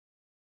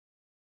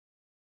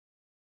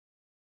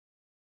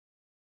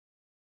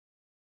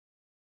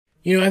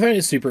You know, I find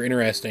it super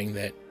interesting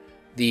that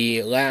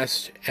the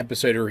last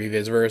episode of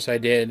Revisverse I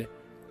did,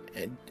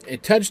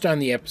 it touched on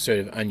the episode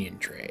of Onion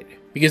Trade.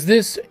 Because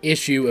this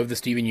issue of the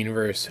Steven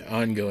Universe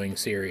ongoing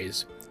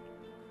series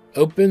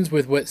opens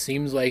with what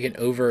seems like an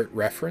overt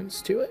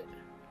reference to it,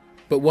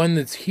 but one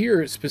that's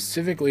here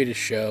specifically to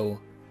show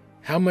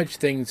how much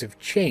things have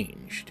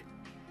changed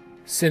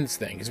since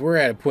then. Because we're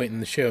at a point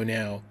in the show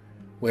now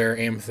where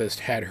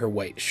Amethyst had her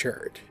white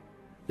shirt.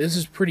 This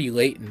is pretty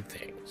late in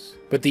things.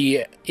 But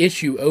the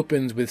issue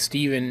opens with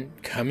Steven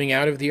coming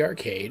out of the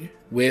arcade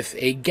with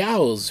a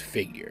gal's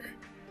figure,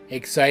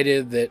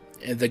 excited that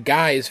the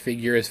guy's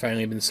figure has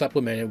finally been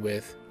supplemented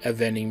with a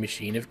vending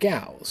machine of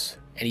gals.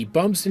 And he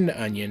bumps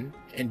into Onion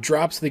and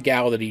drops the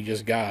gal that he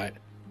just got.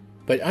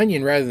 But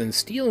Onion, rather than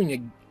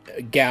stealing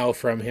a gal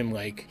from him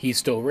like he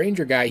stole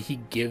Ranger Guy,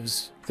 he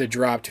gives the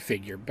dropped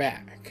figure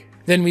back.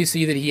 Then we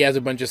see that he has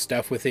a bunch of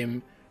stuff with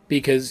him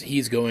because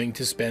he's going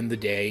to spend the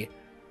day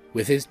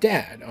with his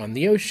dad on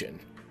the ocean.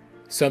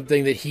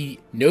 Something that he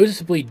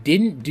noticeably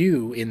didn't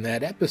do in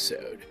that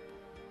episode.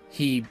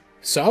 He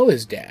saw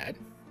his dad.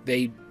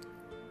 They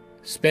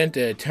spent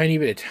a tiny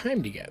bit of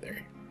time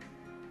together.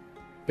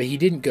 But he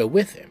didn't go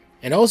with him.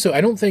 And also,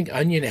 I don't think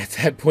Onion at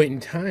that point in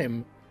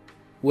time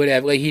would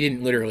have, like, he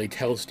didn't literally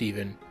tell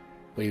Steven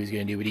what he was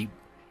going to do, but he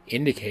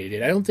indicated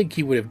it. I don't think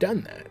he would have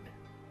done that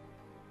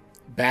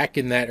back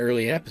in that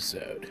early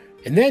episode.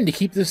 And then, to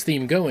keep this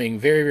theme going,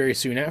 very, very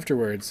soon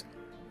afterwards,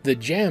 the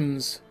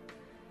Gems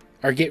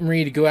are getting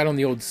ready to go out on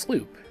the old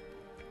sloop.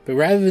 But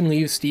rather than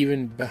leave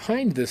Steven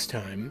behind this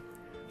time,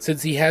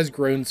 since he has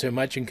grown so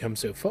much and come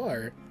so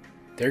far,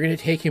 they're going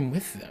to take him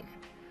with them.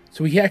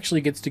 So he actually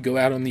gets to go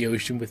out on the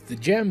ocean with the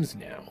Gems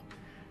now,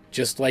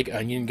 just like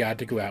Onion got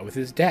to go out with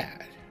his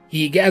dad.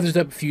 He gathers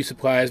up a few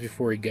supplies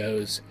before he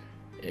goes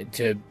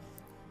to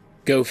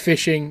go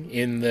fishing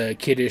in the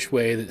kiddish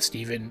way that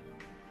Steven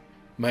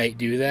might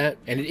do that.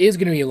 And it is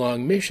going to be a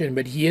long mission,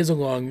 but he is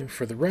along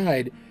for the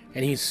ride,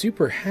 and he's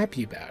super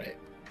happy about it.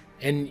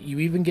 And you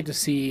even get to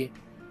see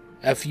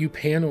a few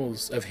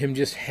panels of him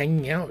just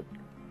hanging out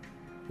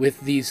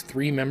with these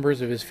three members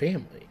of his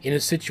family in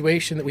a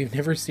situation that we've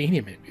never seen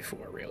him in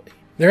before, really.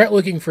 They're out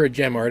looking for a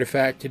gem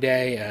artifact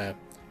today, a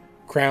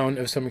crown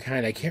of some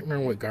kind. I can't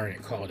remember what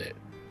Garnet called it.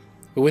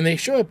 But when they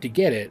show up to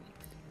get it,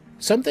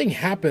 something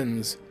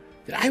happens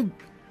that I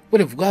would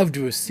have loved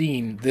to have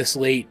seen this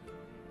late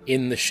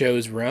in the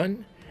show's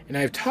run. And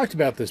I've talked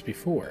about this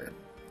before.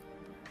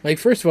 Like,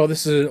 first of all,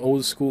 this is an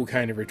old school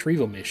kind of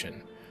retrieval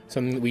mission.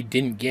 Something that we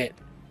didn't get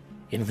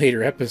in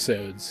later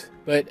episodes.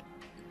 But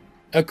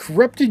a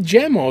corrupted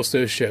gem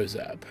also shows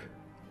up.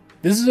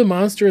 This is a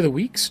Monster of the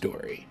Week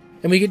story.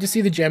 And we get to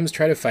see the gems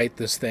try to fight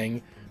this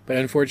thing. But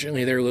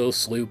unfortunately, their little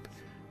sloop,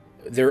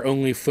 their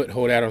only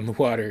foothold out on the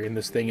water, and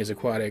this thing is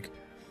aquatic,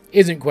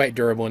 isn't quite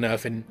durable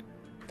enough, and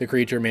the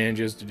creature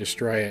manages to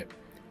destroy it.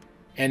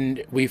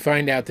 And we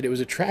find out that it was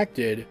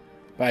attracted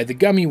by the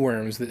gummy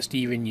worms that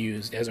Steven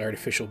used as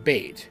artificial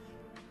bait,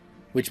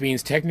 which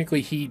means technically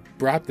he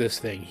brought this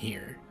thing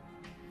here.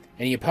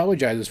 And he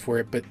apologizes for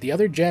it, but the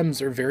other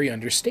gems are very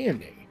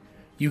understanding.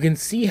 You can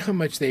see how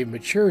much they've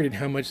matured and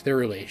how much their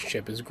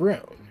relationship has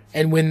grown.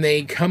 And when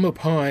they come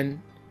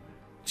upon,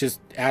 just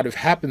out of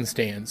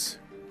happenstance,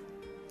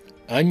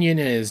 Onion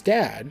and his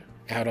dad,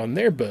 out on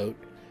their boat,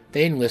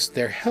 they enlist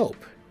their help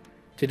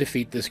to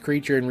defeat this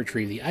creature and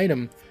retrieve the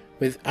item,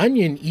 with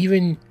Onion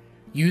even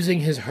using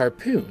his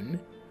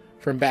harpoon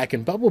from back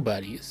in Bubble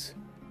Buddies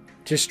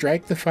to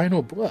strike the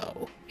final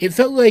blow. It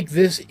felt like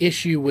this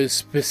issue was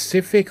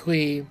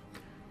specifically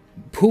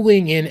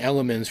pulling in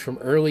elements from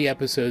early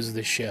episodes of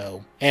the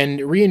show and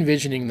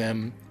re-envisioning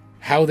them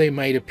how they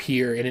might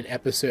appear in an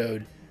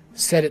episode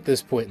set at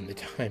this point in the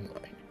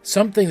timeline.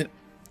 Something that,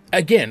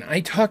 again, I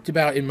talked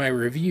about in my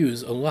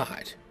reviews a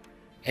lot,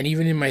 and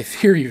even in my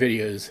theory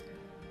videos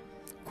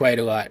quite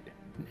a lot,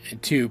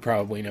 too,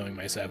 probably, knowing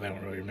myself. I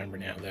don't really remember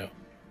now, though,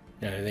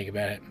 now that I think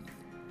about it,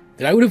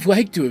 that I would have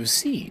liked to have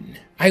seen.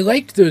 I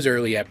liked those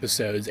early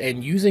episodes,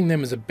 and using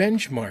them as a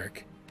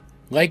benchmark,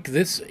 like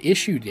this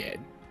issue did,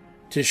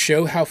 to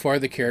show how far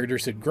the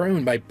characters had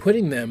grown by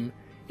putting them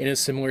in a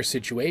similar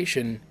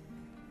situation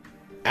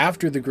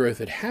after the growth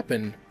had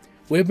happened,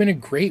 would have been a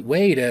great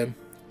way to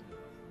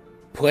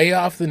play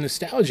off the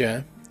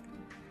nostalgia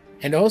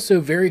and also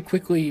very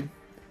quickly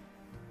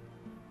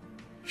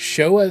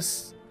show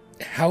us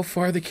how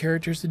far the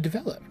characters had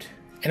developed.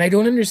 And I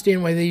don't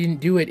understand why they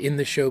didn't do it in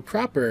the show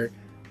proper,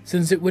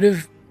 since it would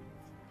have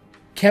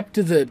kept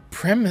to the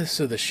premise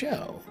of the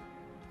show.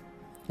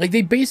 Like,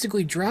 they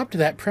basically dropped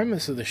that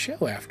premise of the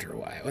show after a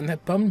while, and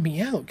that bummed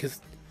me out,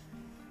 because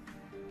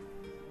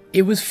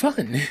it was fun.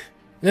 And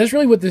that's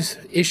really what this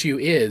issue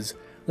is.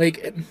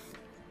 Like,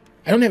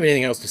 I don't have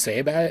anything else to say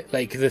about it.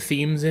 Like, the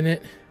themes in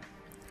it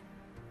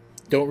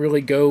don't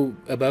really go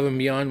above and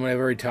beyond what I've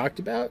already talked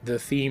about. The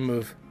theme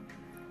of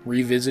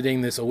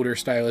revisiting this older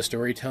style of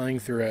storytelling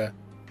through a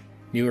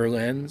newer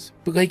lens.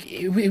 But, like,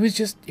 it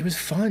was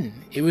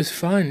fun. It was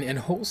fun and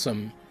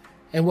wholesome.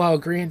 And while,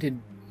 granted,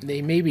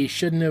 they maybe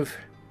shouldn't have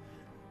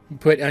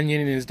put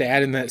Onion and his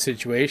dad in that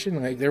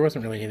situation. Like, there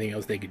wasn't really anything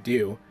else they could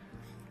do.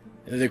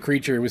 The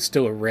creature was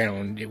still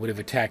around. It would have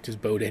attacked his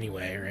boat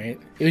anyway, right?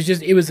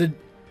 It was an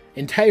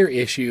entire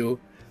issue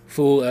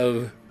full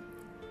of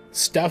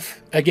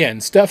stuff, again,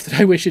 stuff that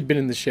I wish had been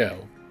in the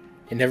show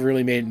and never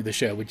really made it into the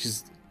show, which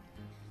is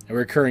a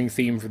recurring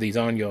theme for these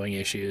ongoing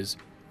issues,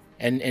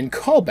 and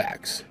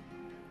callbacks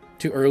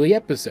to early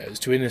episodes,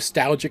 to a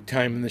nostalgic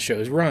time in the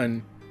show's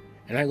run,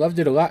 and I loved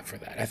it a lot for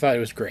that. I thought it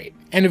was great.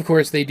 And of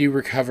course, they do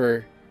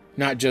recover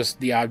not just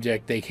the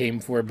object they came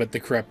for, but the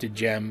corrupted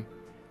gem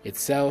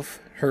itself,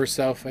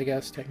 herself, I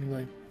guess,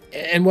 technically.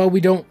 And while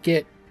we don't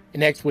get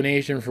an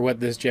explanation for what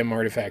this gem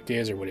artifact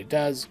is or what it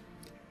does,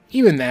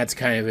 even that's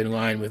kind of in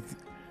line with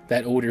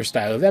that older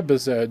style of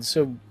episodes,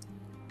 so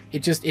it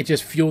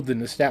just fueled the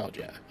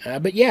nostalgia.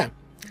 But yeah,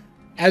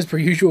 as per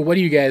usual, what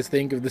do you guys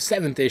think of the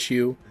 7th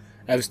issue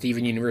of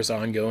Steven Universe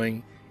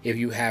Ongoing? If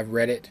you have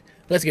read it,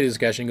 let's get a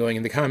discussion going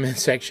in the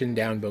comments section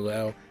down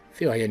below. I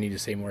feel like I need to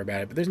say more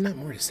about it, but there's not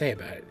more to say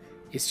about it.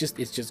 It's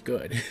just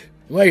good.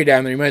 While you're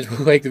down there, you might as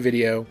well like the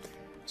video,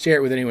 share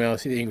it with anyone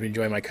else you think would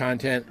enjoy my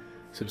content,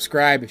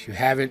 subscribe if you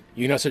haven't.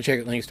 You can also check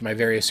out links to my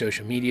various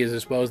social medias,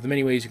 as well as the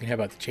many ways you can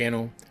help out the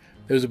channel.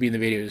 Those will be in the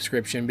video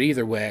description, but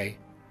either way,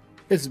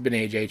 this has been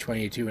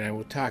AJ22, and I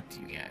will talk to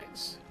you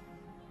guys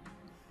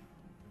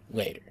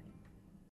later.